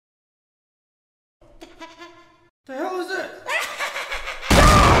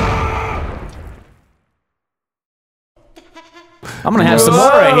I'm gonna have some more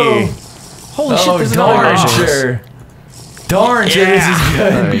right here. Holy shit, there's darn, darn, this is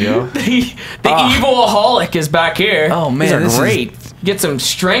good. There you go. The evil-aholic is back here. Oh man, These are great. Get some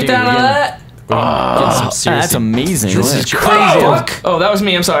strength out of that. That's amazing. This is crazy. Oh, that was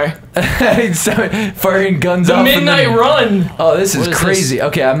me. I'm sorry. Firing guns off. The midnight run. Oh, this is crazy. This?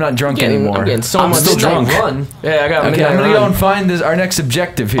 Okay, I'm not drunk anymore. I'm getting so much still drunk. Run. Yeah, I got. Okay, I'm gonna go and find our next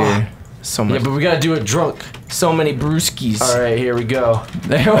objective here. So much. Yeah, but we gotta do it drunk. So many brewskis. All right, here we go.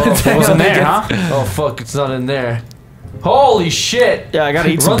 It wasn't there, huh? Oh fuck, it's not in there. Holy shit! Yeah, I gotta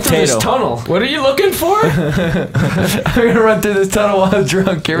eat some Run through potato. this tunnel. What are you looking for? I'm gonna run through this tunnel while I'm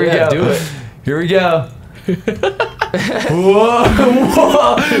drunk. Here we go. Do it. Here we go. Whoa!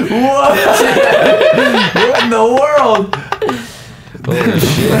 Whoa! What in the world? Holy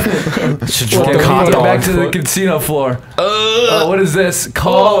shit! Okay, get back to the casino floor. What is this?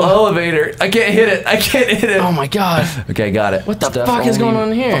 Call elevator. I can't hit it. I can't hit it. Oh my god. Okay, got it. What the fuck is going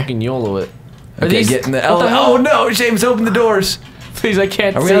on here? Fucking YOLO it. Okay, get in the elevator. Oh no, Seamus, open the doors. Please, I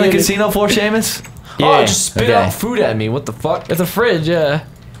can't. Are we on the casino floor, Seamus? Oh, just spit out food at me. What the fuck? It's a fridge, yeah.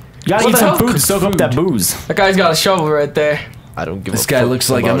 You gotta eat some food to soak up that booze. That guy's got a shovel right there. I don't give a fuck. This guy looks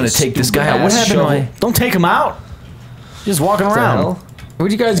like I'm gonna take this guy out. What happened? Don't take him out. Just walking around.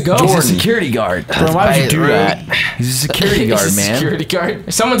 Where'd you guys go? He's a security guard. Bro, why would you do that? He's a security guard, man. Security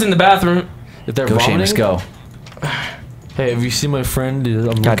guard. Someone's in the bathroom. If they're Go, vomiting, Seamus, go. Hey, have you seen my friend? I'm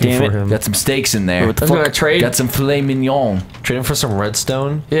God looking damn for it. him. Got some steaks in there. I'm gonna trade. Got some filet mignon. Trading for some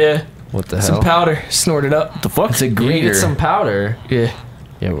redstone. Yeah. What the hell? Some powder. Snort it up. What the fuck? It's a You greeter. get some powder. Yeah.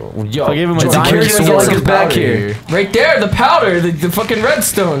 Yeah, well, yo. I gave him a The diamond security sword. doesn't like us back here. Right there, the powder, the fucking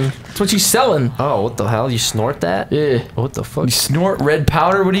redstone. That's what she's selling. Oh, what the hell? You snort that? Yeah. What the fuck? You snort red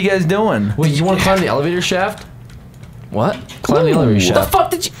powder? What are you guys doing? Wait, you want to climb the elevator shaft? What? Climb the elevator What shaft. the fuck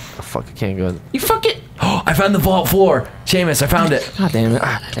did you? Oh, fuck, I can't go. You fucking. Oh, I found the vault floor. Seamus, I found it. God damn it.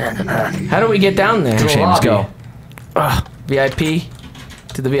 How do we get down there? Go, Seamus, go. VIP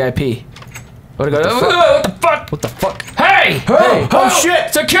to the VIP. What to go? What What the fuck? What the fuck? Hey! Hey! Oh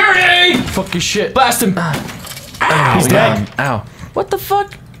shit! Security! Fuck your shit. Blast him! He's dead. Ow. What the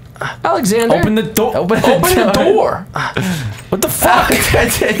fuck? Alexander. Open the door. Open the door. What the fuck?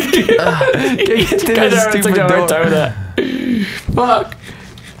 Get to this stupid door. Fuck.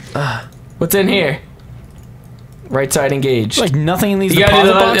 What's in here? Right side engaged. Like nothing in these You gotta do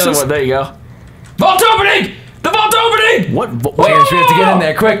deposit the other boxes? one. There you go. Vault opening! The vault opening! What? Seamus, we have to get in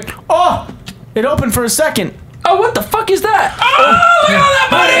there, quick. Oh! It opened for a second. Oh, what the fuck is that? Oh, look at all that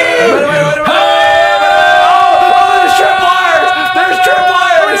money!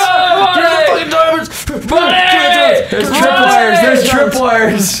 There's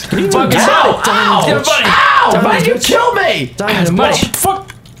tripwires. Ow! Why'd you kill me? The money.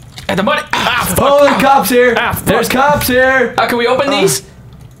 Fuck. And the money. Ah, fuck. Oh, the cops here. fuck. There's cops here. Can we open these?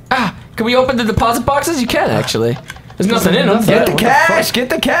 Can we open the deposit boxes? You can actually. There's nothing in them. Get the cash. Get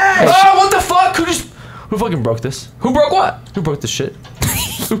the cash. Oh, what the fuck? Who fucking broke this? Who broke what? Who broke this shit?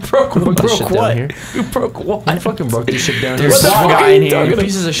 Who broke what? This shit down here. Who broke what? Who fucking broke this shit down here? There's What the one fuck guy are in you here. talking You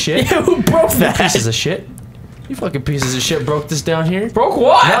pieces of shit. Yeah, who broke that? Pieces of shit. You fucking pieces of shit broke this down here. Broke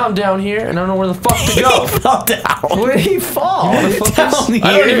what? Now I'm down here and I don't know where the fuck to go. He fell down. Where did he fall? What the fuck Down is?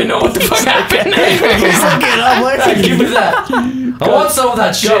 I don't even know what the fuck happened. He's looking up like Give me that. I want some of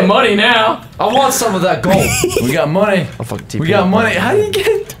that Got shit. money now. I want some of that gold. We got money. I'll fucking TP. We got money. How do you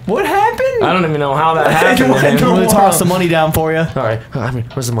get? What happened? I don't even know how that happened. don't man. know. I'm gonna toss the money down for you. All right. I mean,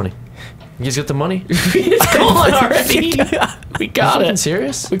 where's the money? You guys got the money? It's gone already. We got Fucking it.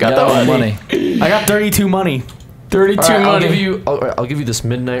 serious? We got Got the money. I got 32 money. 32 All right, money. I'll give you this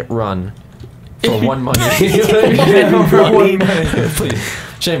midnight run for one money. Please,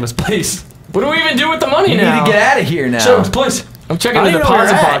 Seamus, please. What do we even do with the money We need now? to get out of here now. Seamus, please. I'm checking I the don't know where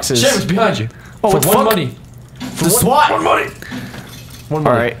deposit you're at. boxes. Seamus, behind you. Oh, for what the one fuck? money. The SWAT. One money. One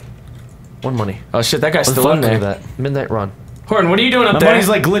money. All right. One money. Oh shit, that guy's What the still fuck in is there. that? Midnight run. Horton, what are you doing up My there? money's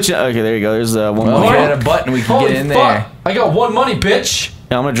like glitching. Okay, there you go. There's one Well, we money. had a button. We can Holy get in fuck. there. I got one money, bitch.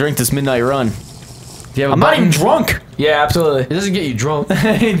 Yeah, I'm gonna drink this midnight run. Do you have a I'm not button? even drunk. Yeah, absolutely. It doesn't get you drunk.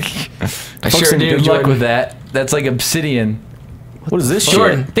 I sure do. Good luck Jordan. with that. That's like obsidian. What is this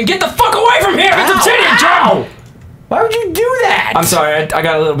Jordan, shit? then get the fuck away from here! It's obsidian, Jordan! Why would you do that? I'm sorry, I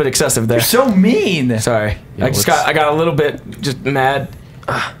got a little bit excessive there. You're so mean. Sorry. Yeah, I got a little bit just mad.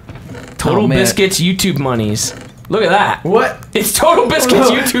 Total Oh, man. Biscuits YouTube monies. Look at that. What? It's Total Biscuits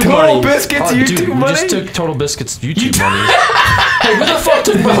YouTube Total money. Biscuits Oh, YouTube dude, we money? just took Total Biscuits YouTube money. Hey, who the fuck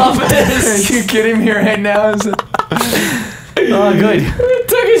took my office? Are you kidding me right now? Oh, good. Who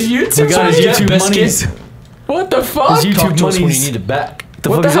took his YouTube We got money? his YouTube Biscuit. monies. What the fuck? His Talk YouTube to us when you monies. need it back.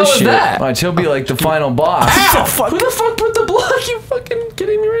 What fuck the is hell this is shit? that? Watch, he'll be like the final boss. Ow! Who the fuck put the blood fuck? You fucking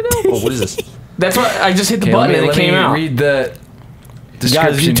kidding me right now? Oh, what is this? That's what I just hit the button and it came out. Read the Guys,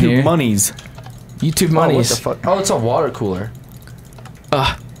 description YouTube here. monies. YouTube Oh, what monies. the fuck? Oh, it's a water cooler.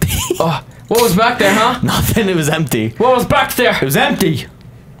 What was back there, huh? Nothing. It was empty. What was back there? It was empty.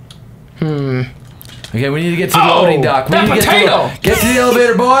 Okay, we need to get to the loading dock. We that need to potato! get to the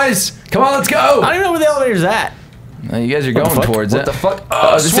elevator, boys. Come on, let's go. I don't even know where the elevator's at. You guys are the going fuck? towards What it. the fuck?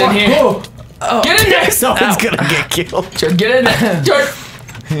 Oh, this in here. Get in there! Someone's gonna get killed. George, get in there. George.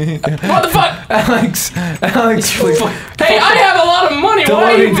 What the fuck? Alex, please. Hey, I have a lot of money. The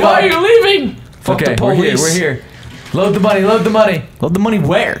Why loading are dock. you leaving? Fuck Okay, the we're here. police. We're here. Load the money. Load the money. Load the money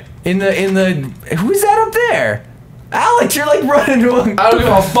where? In the. Who's that up there? Alex, you're like running. I don't give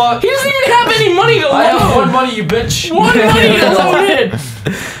a fuck. He doesn't even have any money to load. I have one money, you bitch. One money to load in.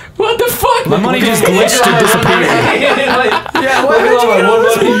 What the fuck? My money just glitched and disappeared. Yeah, why Look did at you all get my all one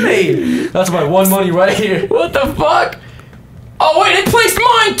this money. money? That's my one money right here. What the fuck? Oh wait, it placed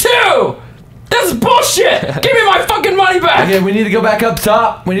mine too. This is bullshit. Give me my fucking money back. Okay, we need to go back up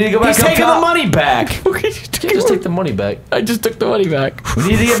top. We need to go back He's up taking top. the money back. Just take the money back. I just took the money back. We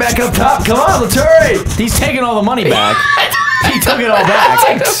need to get back up top. Come on, let's hurry. He's taking all the money back. He took it all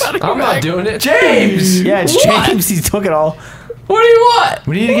back. I'm not doing it. James. Yeah, it's What? James. He took it all. What do you want?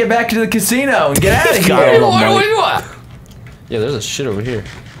 We need to get back to the casino and get out of Got What do here. you want? What do you want? Yeah, there's a shit over here.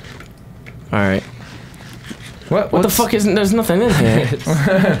 All right. What the fuck is? There's nothing in here.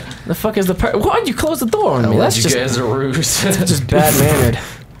 The fuck is the? Why'd you close the door on me? That's you just guys are rude. just bad mannered.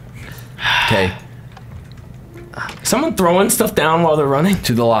 Okay, Someone throwing stuff down while they're running.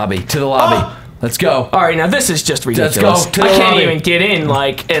 to the lobby. To the lobby. Let's go. All right, now this is just ridiculous. Let's go to the I can't lobby. even get in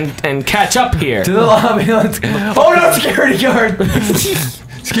like and catch up here. To the lobby. Let's go. Oh no, security guard.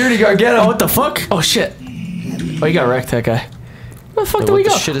 Security guard, get him. Oh, what the fuck? Oh shit! Oh, you got wrecked, that guy. Where the fuck do what we the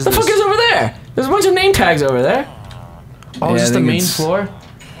go? shit is the fuck this? is over there? There's a bunch of name tags over there. Oh, Yeah, is I this the think main it's- floor?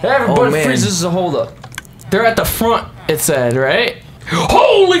 Hey, everybody, man. freeze! This is a holdup. They're at the front. It said, right?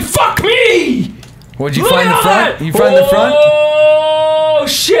 Holy fuck me! What'd you Look find at the front? that! You find the front? Oh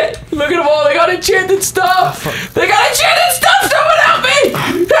shit! Look at them all. They got enchanted stuff. They got enchanted stuff. Someone help me!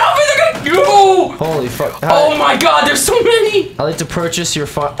 Help me! They're gonna. Oh! Holy fuck. Oh my god! There's so many. I like to purchase your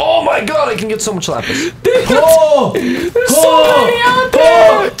fun. Oh my god, I can get so much lapis. Oh! There's so many out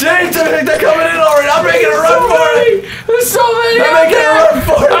there. James, I think they're coming in already. I'm making a run for it. There's so many I'm out making a there. run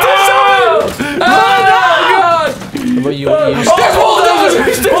for it. Oh! Oh god! What you use? There's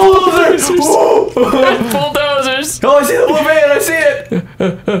bulldozers! Bulldozers! There's bulldozers! Oh, I see the blue van. I see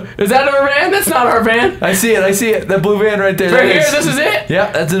it. Is that our van? That's not our van. I see it. I see it. That blue van right there. Right That here, is- this is it?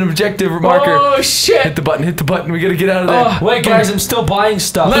 Yeah, that's an objective marker. Oh Hit shit! the button. Hit the button. We gotta get out of there. Oh, Wait, guys, I'm still buying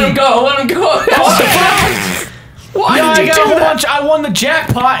stuff. let him go, let him go! What the fuck? Why Yeah, I did you got do a whole that? bunch. I won the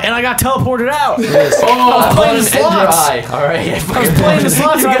jackpot and I got teleported out. Oh, I was playing the an ender slots. eye. All right, I was playing the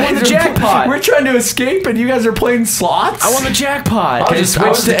slots and I won the jackpot. We're trying to escape, and you guys are playing slots. I won the jackpot. Okay,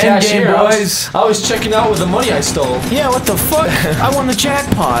 switch to Endgame, boys. I was checking out with the money I stole. Yeah, what the fuck? I won the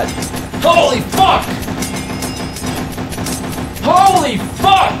jackpot. Holy fuck! Holy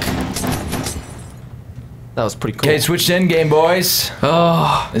fuck! That was pretty cool. Okay, switch to Endgame, boys.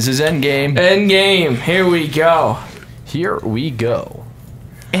 Oh, This is Endgame. Endgame, here we go. Here we go.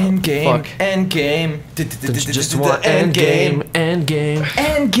 Endgame. Fuck. Endgame. Just want endgame, endgame.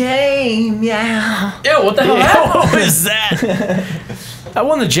 Endgame, yeah. Ew, what the hell happened? What was that? I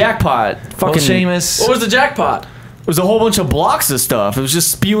won the jackpot. Well, Fucking Seamus. What was the jackpot? It was a whole bunch of blocks of stuff. It was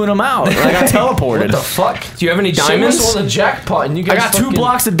just spewing them out. And I got teleported. What the fuck? Do you have any Seamus diamonds? won the jackpot, and you I guys got 2 fucking-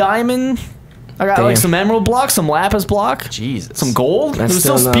 blocks of diamond. I got like Damn. some emerald blocks, some lapis block, Jesus. some gold. That's it was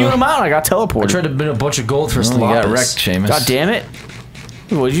still still spewing no- them out. I got I teleported. tried to win a bunch of gold for Oh, you lapis. got wrecked, Seamus. God damn it!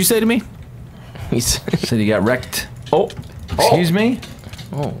 What did you say to me? He's. Said you got wrecked. Oh, Excuse me?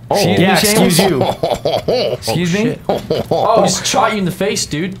 Oh, Excuse yeah. me, Seamus? Excuse you. Excuse me? oh, he's shot you in the face,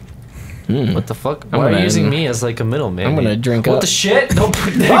 dude. What the fuck? Why are gonna- you using me as like a middleman? I'm gonna drink What up. the shit? Don't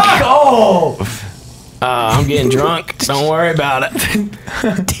put that. Oh! I'm getting drunk. Don't worry about it.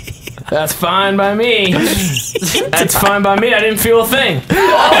 That's fine by me. That's fine by me. I didn't feel a thing.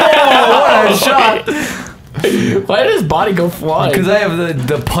 What a shot! Why did his body go flying? Because I have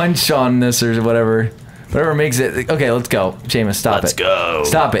the punch on this or whatever. Whatever makes it. Okay, let's go. Seamus, stop it. Let's go.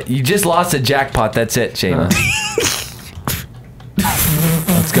 Stop it. You just lost a jackpot. That's it, Seamus.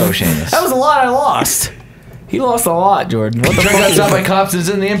 Let's go, Seamus. That was a lot I lost. He lost a lot, Jordan. What the Truck fuck? got is stopped by that? cops. It's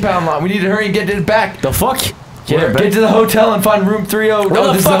in the impound lot. We need to hurry and get it back. The fuck? Get to the hotel and find room 30. Where Oh,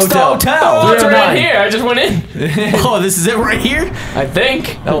 the this fuck's is the hotel. Oh, it's right 309. here. I just went in. Oh, this is it right here. I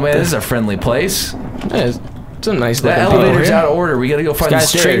think. Oh man, this is a friendly place. Yeah, it's a nice That looking elevator's here. out of order. We gotta go find the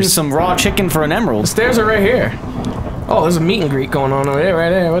Guy's trading stairs. some raw chicken for an emerald. Stairs are right here. Oh, there's a meet and greet going on over there, right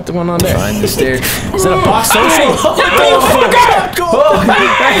there. What's going on there? Find the stairs. Is that a box social?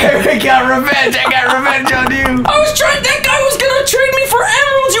 I got revenge. I got revenge on you. I was trying. That guy was gonna trade me for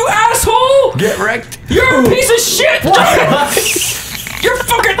emeralds, you asshole! Get wrecked. You're a piece of shit. You're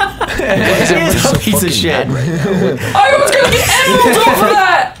fucking. He's a piece of shit. I was gonna get emeralds off of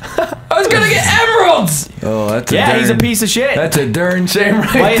that. I was gonna get emeralds. Oh, that's Yeah, he's a darn- piece of shit. That's a darn shame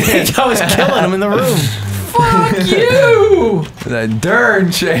right Why do you there. think I was killing him in the room? Fuck you. That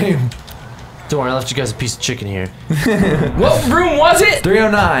darn shame. Don't worry, I left you guys a piece of chicken here. What room was it?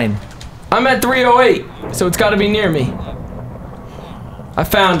 309. I'm at 308, so it's got to be near me. I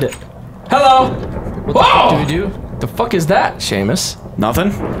found it. Hello. Whoa! What do we do? The fuck is that, Seamus?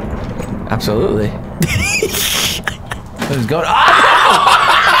 Nothing. Absolutely. What is going on?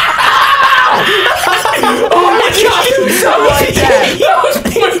 Oh my god! Something like that. That was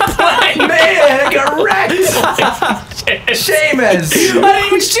point blank. Man, I got wrecked. Seamus. I didn't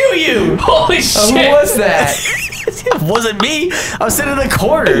even shoot you. Holy shit! Who was that? It wasn't me. I was sitting in the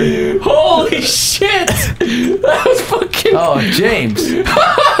corner. Holy shit! That was fucking. Oh, James.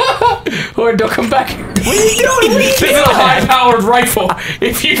 Or don't come back. What are you doing? This is a high-powered rifle.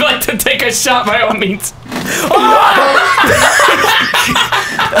 If you'd like to take a shot, by all means.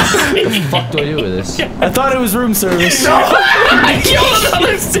 What the fuck do I do with this? I thought it was room service. I killed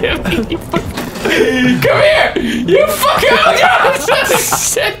another Sammy. Come here! You fucking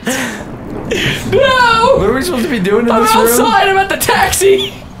shit! No! What are we supposed to be doing in I'm this room? outside. I'm at the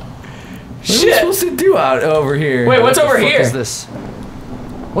taxi. What are we Shit! supposed to do out over here? Wait, what's over What here? is this?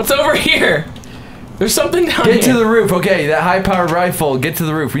 What's over here? There's something down Get here. to the roof. Okay, that high-powered rifle. Get to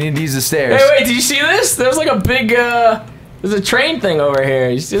the roof. We need to use the stairs. Hey, wait! Did you see this? There's like a big there's a train thing over here.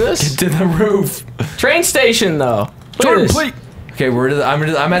 You see this? Get to the roof. Train station though. Look Jordan, at this. please. Okay,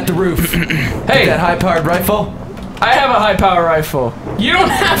 I'm at the roof. Hey, That high-powered rifle. I have a high power rifle. You don't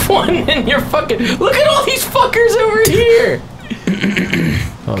have one in your fucking. Look at all these fuckers over here.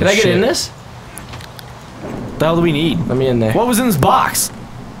 Can I get in this? What the hell do we need? Let me in there. What was in this box?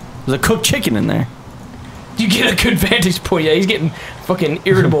 There's a cooked chicken in there. You get a good vantage point. Yeah, he's getting fucking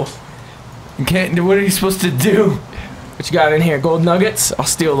irritable. You can't. What are you supposed to do? What you got in here? Gold nuggets? I'll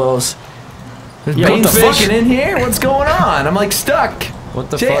steal those. There's Yeah, what Bane's the fuck? fucking in here. What's going on? I'm like stuck. What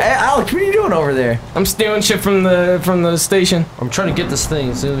the Jay, fuck? Alex, what are you doing over there? I'm stealing shit from the station. I'm trying to get this thing.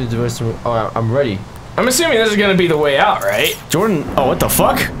 It's gonna be the rest of. Oh, I'm ready. I'm assuming this is gonna be the way out, right? Jordan, oh, what the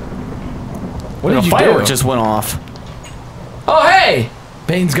fuck? What did The you firework do? just went off. Oh hey!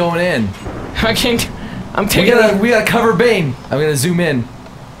 Bane's going in. I can't. I'm We taking. gotta cover Bane. I'm gonna zoom in.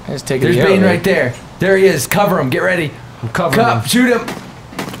 I just take There's the Bane elevator. right there. There he is. Cover him. Get ready. I'm covering Cup. them. Shoot him.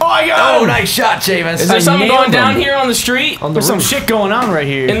 Oh, I got Oh, him! nice shot, Seamus. Is there I something nailed going down him. here on the street? On the There's some roof. shit going on right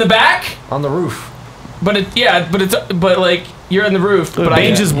here. In the back? On the roof. But like you're in the roof. But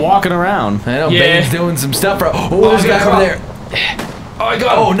Bane's I just walking around. I know Yeah. Bane's doing some stuff. Oh, there's a guy over there. Oh, I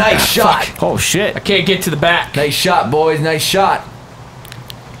got Oh, him. nice shot. Oh shit. I can't get to the back. Nice shot, boys. Nice shot.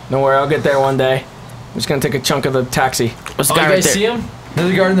 Don't worry, I'll get there one day. I'm just gonna take a chunk of the taxi. What's the Oh, guy you right guys there? see him?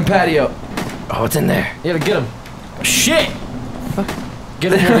 Another guard in the patio. Oh, it's in there. You gotta get him. Shit.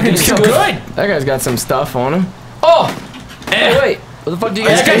 Get him. It's Get him. good. That guy's got some stuff on him. Oh! Hey, wait. What the fuck do you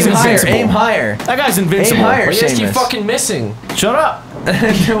That guys guy's do? Aim higher. invincible. Aim higher. That guy's Aim invincible. higher, Why you guys keep Seamus. fucking missing? Shut up.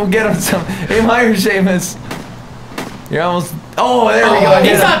 We'll get him some. Aim higher, Seamus. You're almost. Oh, there we go. I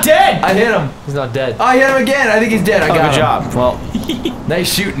hit He's him. not dead. I hit him. He's not dead. Oh, I hit him again. I think he's dead. I Oh, got good him. job. Well,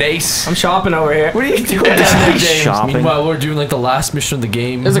 Nice shooting, Ace. I'm shopping over here. What are you doing down there, James? shopping. Meanwhile, we're doing like the last mission of the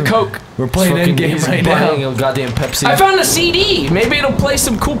game. There's a Coke. We're playing Fucking- Endgame he's right buying now. a goddamn Pepsi. I found a CD. Maybe it'll play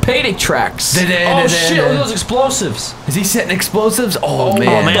some cool Payday tracks. Oh shit! Look at those explosives. Is he setting explosives? Oh, oh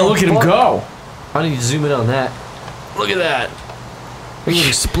man. man, look at him go. I need to zoom in on that. Look at that. Look at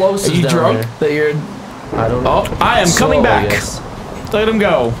explosives Are you down drunk? there. That you're. I don't know. Oh, I am coming Slow, I back. guess. Let him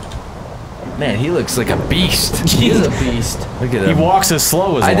go. Man, he looks like a beast. He is a beast. Look at He him. walks as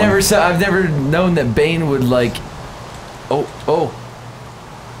slow as I've one. never known that Bane would like. Oh.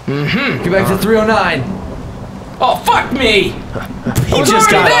 Mm-hmm. Get back to 309. Oh fuck me! I was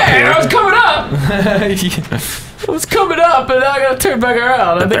just already got up there. here. I was coming up. I was coming up, and now I gotta turn back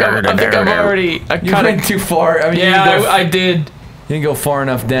around. I think I'm already. I You kind went of. too far. I mean, Yeah, you I did. didn't go far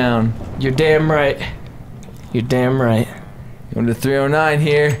enough down. You're damn right. You're damn right. Going to 309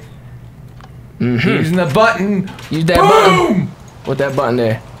 here. Mm-hmm. Using the button. Use that button. Boom! With that button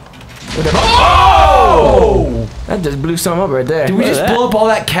there. With that Oh! That just blew something up right there. Did we Look at just that. blow up all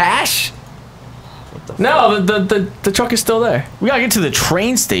that cash? No, the truck is still there. We gotta get to the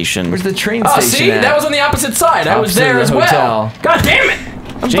train station. Where's the train Oh, station see? at? That was on the opposite side. I was Opposite there of as the well. hotel. God damn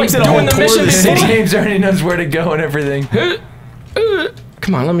it! I'm James like did a doing whole the tour of mission. the city. James already knows where to go and everything.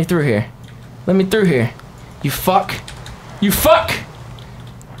 Come on, let me through here. Let me through here. You fuck. You fuck!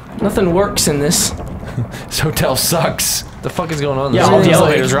 Nothing works in this. This hotel sucks. The fuck is going on? Yeah, This all the is like-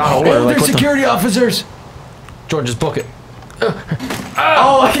 elevators are out of order. Oh, Like, there's what the security officers. Jordan, just book it.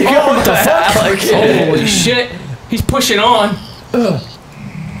 Oh, I can go with the Alex. Holy shit! He's pushing on.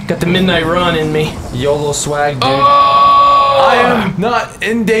 Got the midnight run in me. YOLO swag, dude. I am not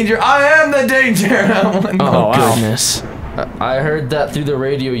in danger. I am the danger. Oh, wow. goodness. I heard that through the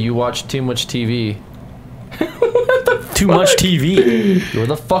radio. You watch too much TV. Too much TV. Where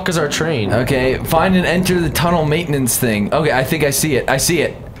the fuck is our train? Okay, find and enter the tunnel maintenance thing. Okay, I think I see it. I see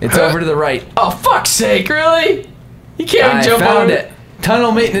it. It's over to the right. Oh, fuck's sake, really? You can't I jump found over it.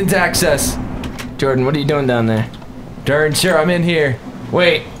 Tunnel maintenance access. Jordan, what are you doing down there? Darn sure, I'm in here.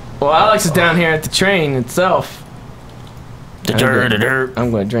 Wait. Well, Alex is down here at the train itself.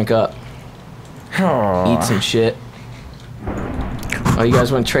 I'm gonna drink up. Eat some shit. Oh, you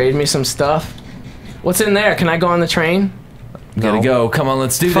guys want to trade me some stuff? What's in there? Can I go on the train? Gotta go. Come on,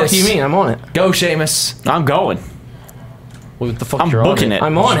 let's do Fuck this. you mean? I'm on it. Go, Seamus. I'm going. What the fuck? I'm you're booking on it.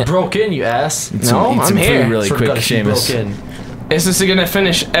 I'm on it. Broke in, you ass. No, Eat I'm some food here. really quick, Forgot if you Seamus. broke in. Is this gonna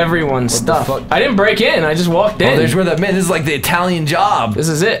finish everyone's stuff? fuck? I didn't break in. I just walked in. Oh, there's where that man. This is like the Italian job. This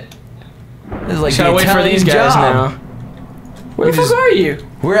is it. This is like Gotta the wait for Italian these guys job. now. Where the fuck are you?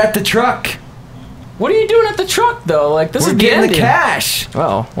 We're at the truck. What are you doing at the truck though? Like this We're is the getting the ending. cash.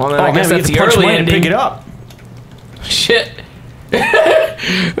 Oh, well then Oh, I guess man, we that's have the to punch early money and ending. pick it up. Shit.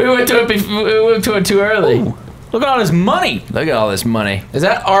 we went to it too early. Ooh, look at all this money. Look at all this money. Is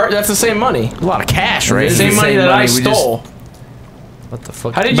that art? That's the same money. A lot of cash, right? It is Same the money same that I money, we just- stole. What the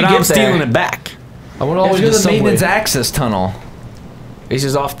fuck? How did But you now get I'm stealing there? it back. I went Let's all the way go to to the the subway. maintenance access tunnel. He's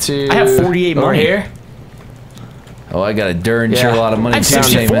just off to. I have 48 over money. here. Oh, I got a darn Yeah. sure a lot of I money. have too,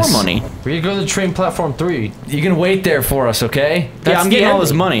 64 Seamus. money. We're gonna go to the train platform 3. You can wait there for us, okay? Yeah, I'm the getting all ending.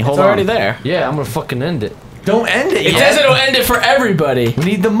 this money. Hold It's on. already there. Yeah, I'm gonna fucking end it. Don't end it It yet. says it'll end it for everybody. We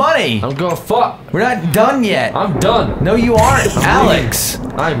need the money. I'm gonna fuck. We're not done yet. I'm done. No, you aren't, Alex.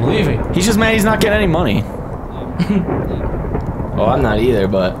 I'm leaving. He's just mad he's not getting any money. Well, I'm not either,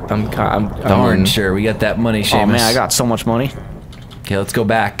 but I'm Darn sure, we got that money, Seamus. Oh man, I got so much money. Okay, let's go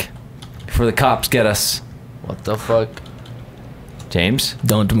back before the cops get us. What the fuck? James?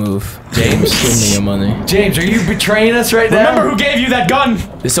 Don't move. James? Give me your money. James, are you betraying us right now? Remember who gave you that gun?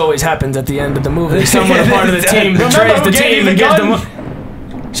 This always happens at the end of the movie. Someone a part of the team Remember betrays who the gave you team the and gives the gun?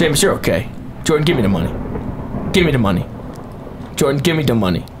 money. Seamus, you're okay. Jordan, give me the money. Give me the money. Jordan, give me the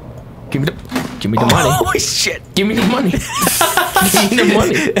money. Give me the money. Holy shit. Give me the money. Give me the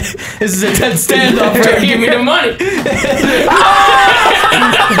money. This is a dead standoff right Jordan, give me here. the money.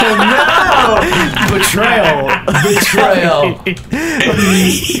 Betrayal. Betrayal.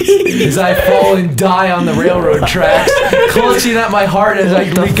 As I fall and die on the railroad tracks, clutching at my heart as I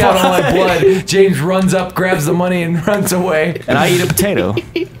leak out all my blood, James runs up, grabs the money, and runs away. And I eat a potato.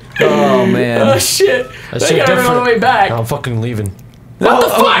 Oh, man. Oh shit. That's They so got him on the way back. No, I'm fucking leaving. What the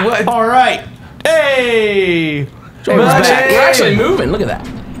fuck? What? All right. Hey. We're Back. actually moving. Look at that.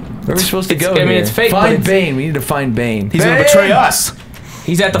 Where are we supposed to go I mean, here? it's fake, but Find it's- Bane. We need to find Bane. He's gonna betray us.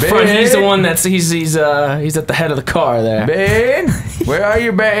 He's at the front. Bane. He's the one that's he's at the head of the car there. Bane? Where are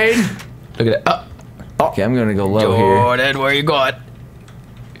you, Bane? Look at that. Okay, I'm gonna go low here. Jordan, where you going?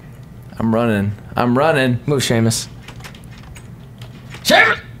 I'm running. I'm running. Move, Seamus.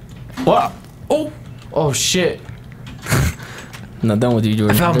 Seamus! What? Oh shit. I'm not done with you,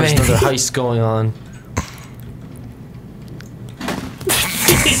 Jordan. I found There's Bane. another heist going on.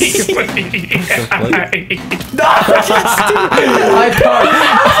 I parked.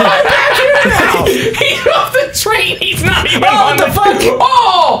 He's off the train. He's not even on the fuck.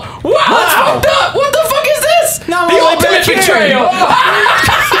 Oh! Wow! That's fucked up. What the fuck is this? No, the I'm ultimate back here. betrayal.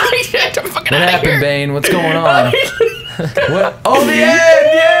 What happened, Bane? What's going on? What? Oh, the end!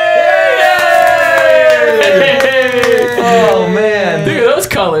 Yay! Oh, man. Look at those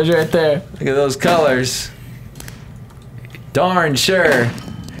colors right there. Look at those colors. Darn sure.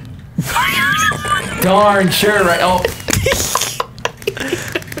 Darn sure, right? Oh,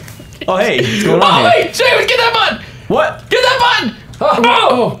 Oh hey, what's going on Oh here? wait, Seamus, get that button. What? Get that button.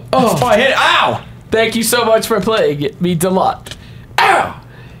 Oh! Oh, I hit it. Ow! Thank you so much for playing. It means a lot. Ow!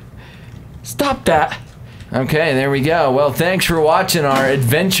 Stop that. okay, there we go. Well, thanks for watching our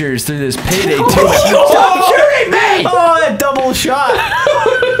adventures through this Payday 2. Stop shooting me! Oh, that double shot.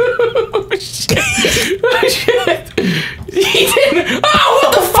 Oh shit! He didn't. Oh,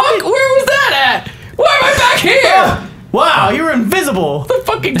 what the fuck? Where was that at? Why am I back here? Wow, you were invisible. The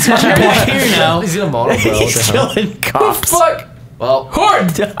fucking You're back here now. He's in a monorail. What He's the hell? killing cops. fuck. Well,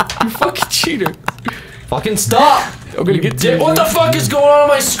 Horde! You fucking cheater. fucking stop! I'm gonna get to What the fuck is going on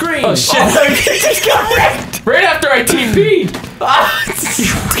my screen? Oh shit! I just got wrecked right after I TP'd.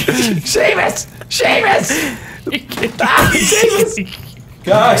 Seamus! Seamus! Seamus!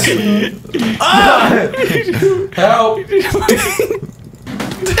 Guys! Help!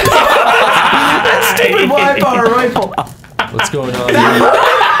 Stupid wipeout rifle. What's going on here?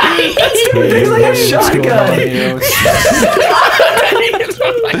 It's like a shotgun.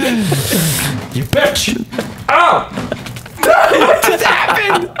 You bitch! Ow! What just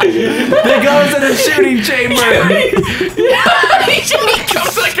happened? They goes in a shooting chamber. He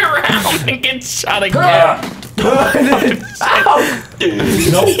comes like around and gets shot again.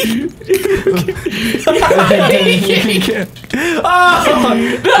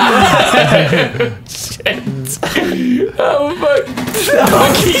 Oh fuck.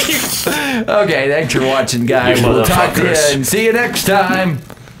 Okay, thanks for watching, guys. We'll talk to you and see you next time.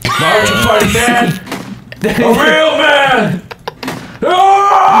 Marching party man! A real man!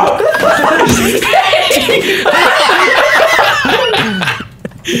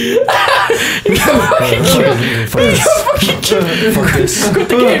 Focus. I'm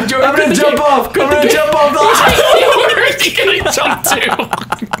gonna jump off! I'm gonna jump off! Where is he gonna jump to?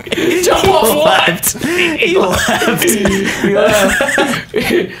 Jump off what? He left.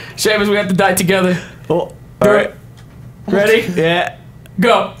 Seamus, we have to die together. Oh, all right. Ready? Yeah.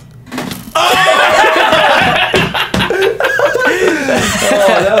 Go.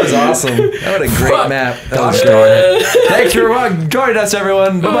 Oh, that was awesome. That was a great map. That was Thanks for joining us,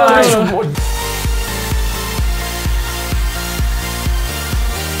 everyone. Bye-bye.